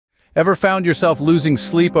Ever found yourself losing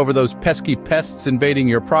sleep over those pesky pests invading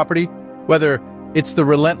your property? Whether it's the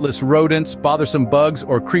relentless rodents, bothersome bugs,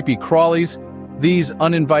 or creepy crawlies, these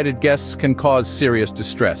uninvited guests can cause serious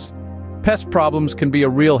distress. Pest problems can be a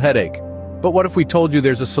real headache, but what if we told you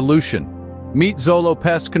there's a solution? Meet Zolo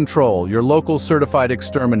Pest Control, your local certified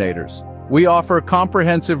exterminators. We offer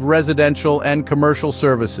comprehensive residential and commercial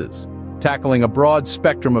services, tackling a broad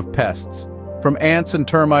spectrum of pests. From ants and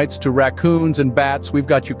termites to raccoons and bats, we've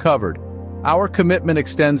got you covered. Our commitment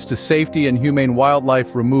extends to safety and humane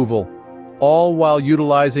wildlife removal, all while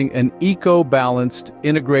utilizing an eco-balanced,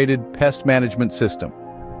 integrated pest management system.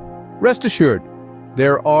 Rest assured,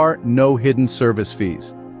 there are no hidden service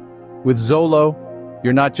fees. With Zolo,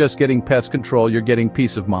 you're not just getting pest control, you're getting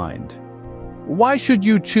peace of mind. Why should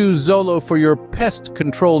you choose Zolo for your pest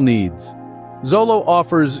control needs? Zolo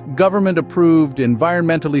offers government-approved,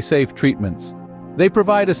 environmentally safe treatments. They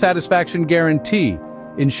provide a satisfaction guarantee,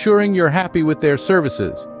 ensuring you're happy with their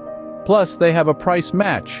services. Plus, they have a price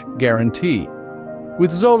match guarantee.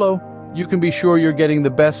 With Zolo, you can be sure you're getting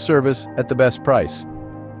the best service at the best price.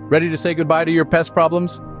 Ready to say goodbye to your pest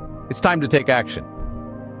problems? It's time to take action.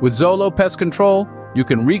 With Zolo Pest Control, you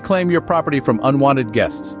can reclaim your property from unwanted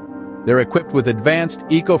guests. They're equipped with advanced,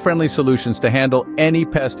 eco-friendly solutions to handle any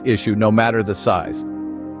pest issue, no matter the size.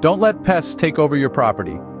 Don't let pests take over your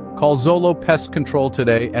property. Call Zolo Pest Control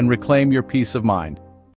today and reclaim your peace of mind.